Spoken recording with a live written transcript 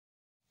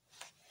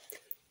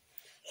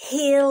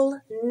HEAL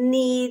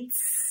needs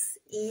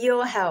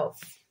your help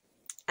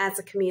as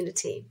a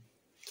community.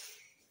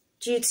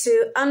 Due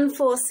to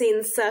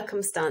unforeseen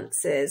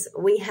circumstances,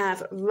 we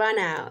have run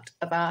out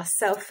of our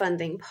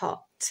self-funding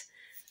pot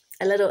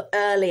a little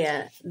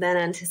earlier than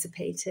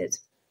anticipated.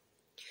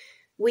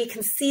 We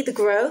can see the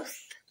growth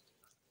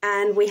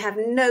and we have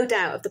no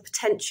doubt of the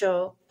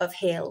potential of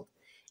HEAL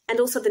and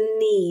also the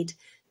need.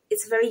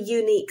 It's a very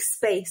unique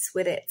space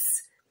with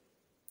its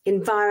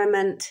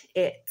environment,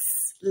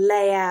 its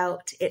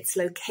layout, its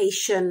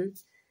location,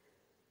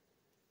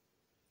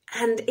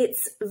 and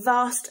its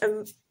vast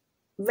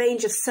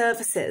range of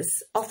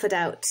services offered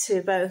out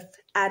to both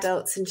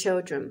adults and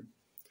children.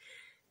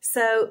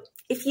 So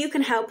if you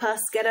can help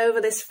us get over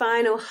this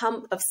final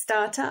hump of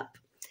startup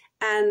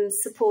and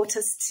support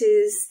us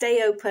to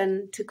stay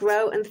open, to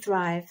grow and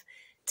thrive,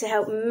 to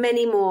help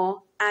many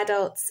more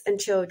adults and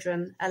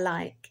children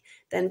alike,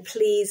 then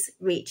please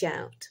reach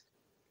out.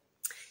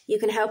 You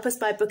can help us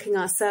by booking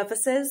our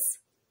services.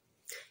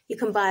 You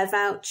can buy a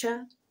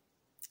voucher.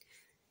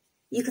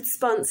 You could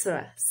sponsor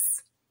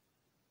us.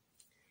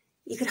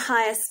 You could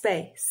hire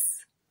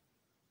space.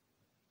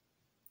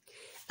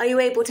 Are you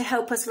able to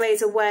help us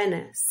raise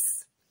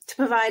awareness, to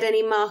provide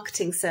any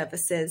marketing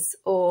services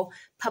or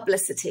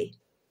publicity?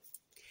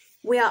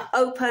 We are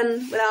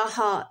open with our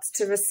hearts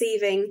to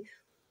receiving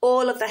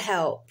all of the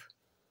help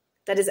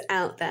that is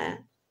out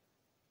there.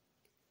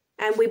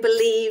 And we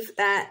believe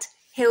that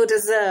HEAL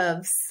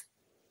deserves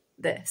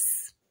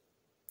this.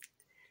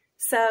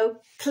 So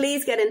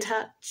please get in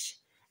touch.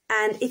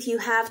 And if you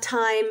have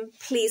time,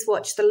 please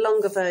watch the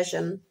longer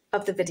version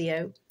of the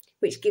video,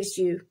 which gives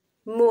you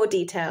more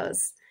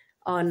details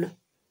on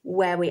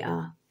where we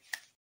are.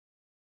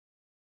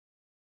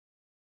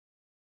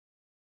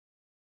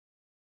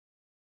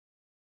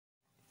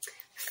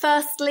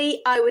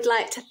 Firstly, I would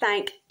like to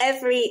thank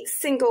every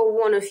single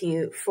one of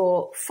you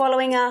for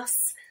following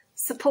us,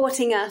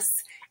 supporting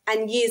us,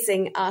 and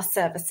using our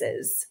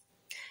services.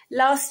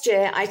 Last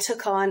year, I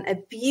took on a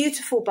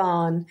beautiful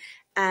barn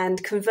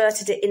and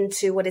converted it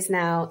into what is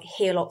now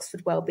HEAL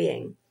Oxford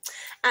Wellbeing.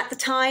 At the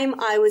time,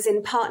 I was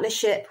in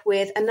partnership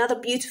with another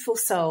beautiful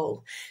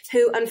soul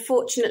who,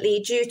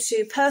 unfortunately, due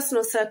to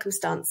personal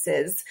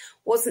circumstances,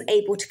 wasn't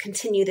able to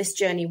continue this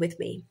journey with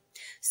me.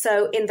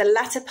 So in the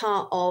latter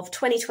part of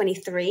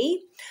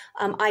 2023,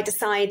 I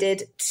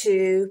decided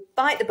to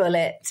bite the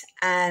bullet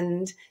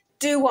and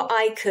do what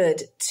I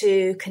could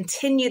to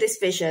continue this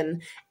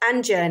vision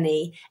and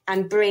journey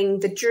and bring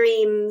the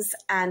dreams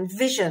and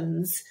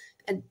visions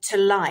to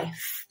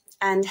life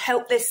and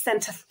help this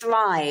centre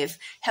thrive,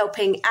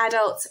 helping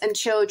adults and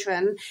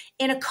children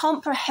in a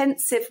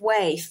comprehensive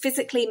way,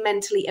 physically,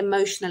 mentally,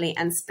 emotionally,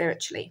 and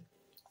spiritually.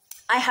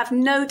 I have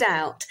no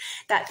doubt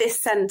that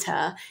this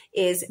centre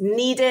is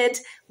needed,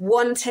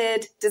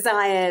 wanted,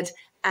 desired,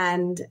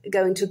 and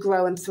going to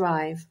grow and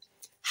thrive.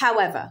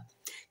 However,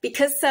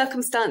 because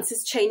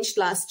circumstances changed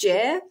last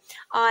year,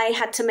 I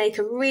had to make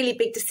a really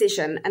big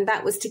decision, and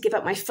that was to give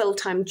up my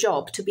full-time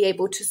job to be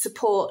able to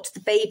support the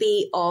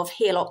baby of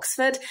HEAL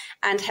Oxford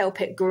and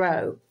help it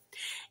grow.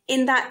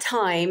 In that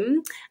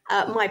time,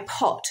 my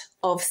pot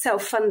of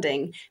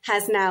self-funding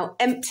has now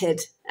emptied,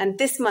 and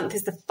this month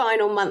is the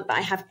final month that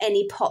I have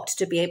any pot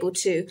to be able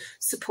to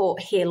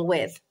support HEAL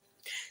with.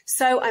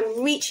 So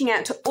I'm reaching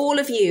out to all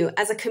of you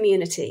as a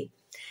community.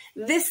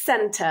 This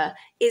centre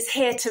is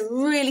here to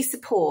really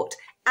support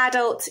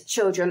adults,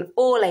 children,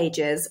 all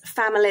ages,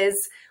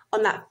 families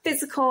on that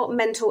physical,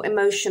 mental,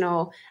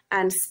 emotional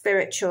and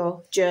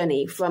spiritual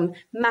journey, from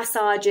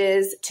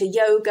massages to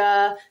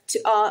yoga to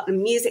art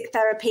and music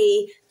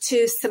therapy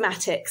to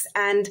somatics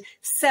and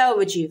cell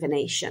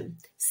rejuvenation,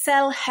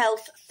 cell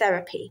health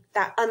therapy,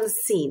 that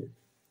unseen.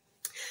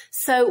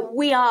 So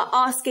we are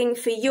asking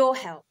for your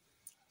help.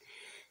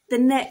 The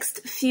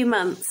next few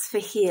months for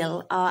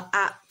HEAL are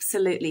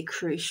absolutely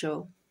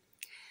crucial.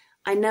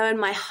 I know in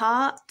my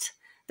heart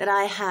that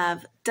I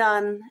have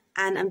done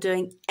and am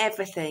doing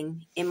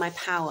everything in my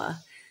power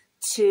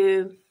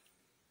to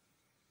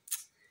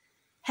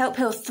help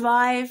HEAL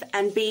thrive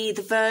and be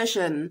the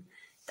version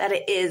that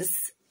it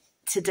is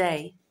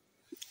today,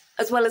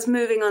 as well as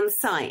moving on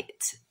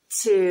site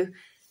to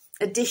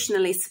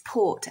additionally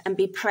support and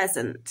be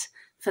present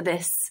for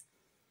this,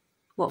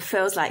 what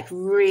feels like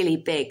really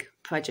big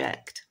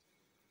project.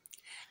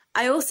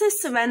 I also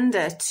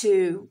surrender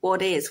to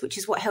what is, which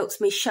is what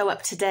helps me show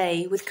up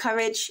today with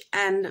courage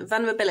and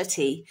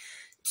vulnerability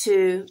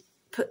to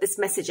put this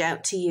message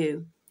out to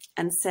you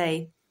and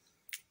say,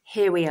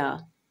 here we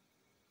are.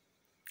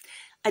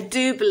 I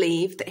do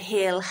believe that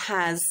HEAL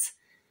has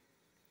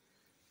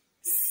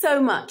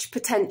so much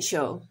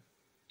potential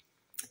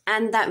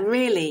and that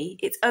really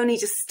it's only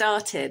just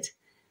started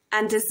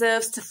and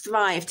deserves to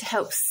thrive to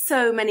help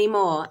so many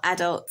more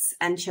adults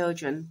and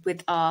children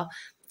with our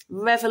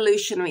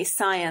revolutionary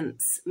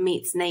science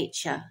meets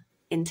nature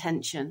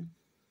intention.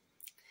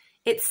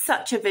 It's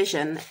such a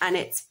vision and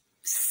it's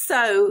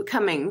so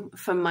coming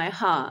from my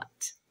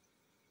heart.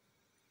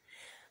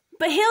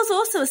 But HEAL's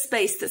also a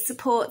space that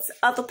supports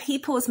other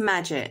people's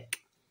magic.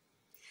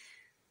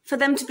 for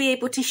them to be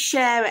able to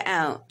share it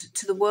out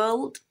to the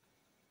world.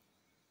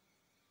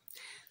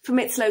 From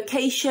its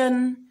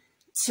location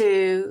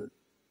to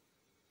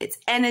its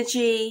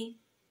energy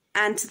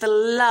and to the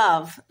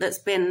love that's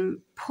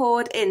been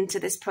poured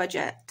into this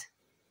project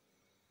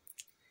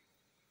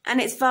and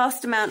its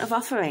vast amount of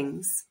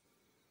offerings.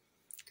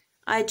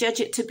 I judge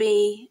it to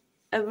be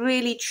a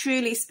really,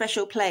 truly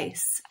special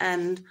place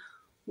and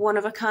one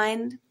of a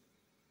kind.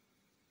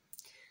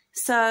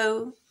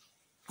 So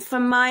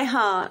from my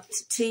heart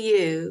to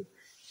you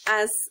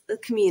as a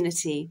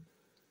community,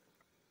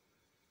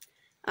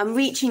 I'm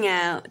reaching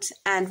out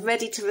and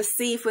ready to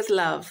receive with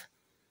love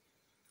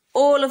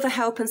all of the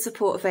help and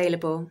support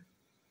available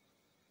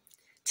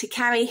to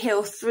carry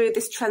Hill through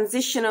this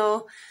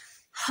transitional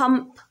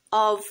hump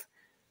of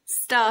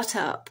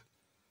startup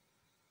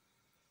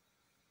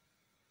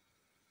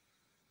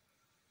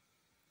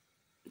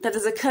that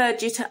has occurred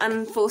due to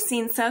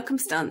unforeseen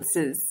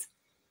circumstances.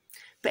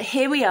 But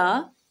here we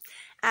are,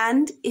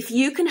 and if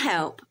you can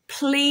help,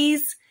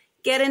 please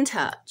get in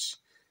touch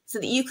so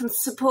that you can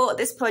support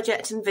this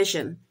project and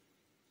vision.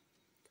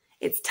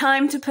 It's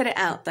time to put it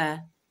out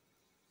there.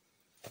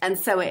 And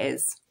so it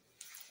is,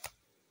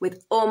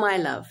 with all my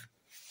love.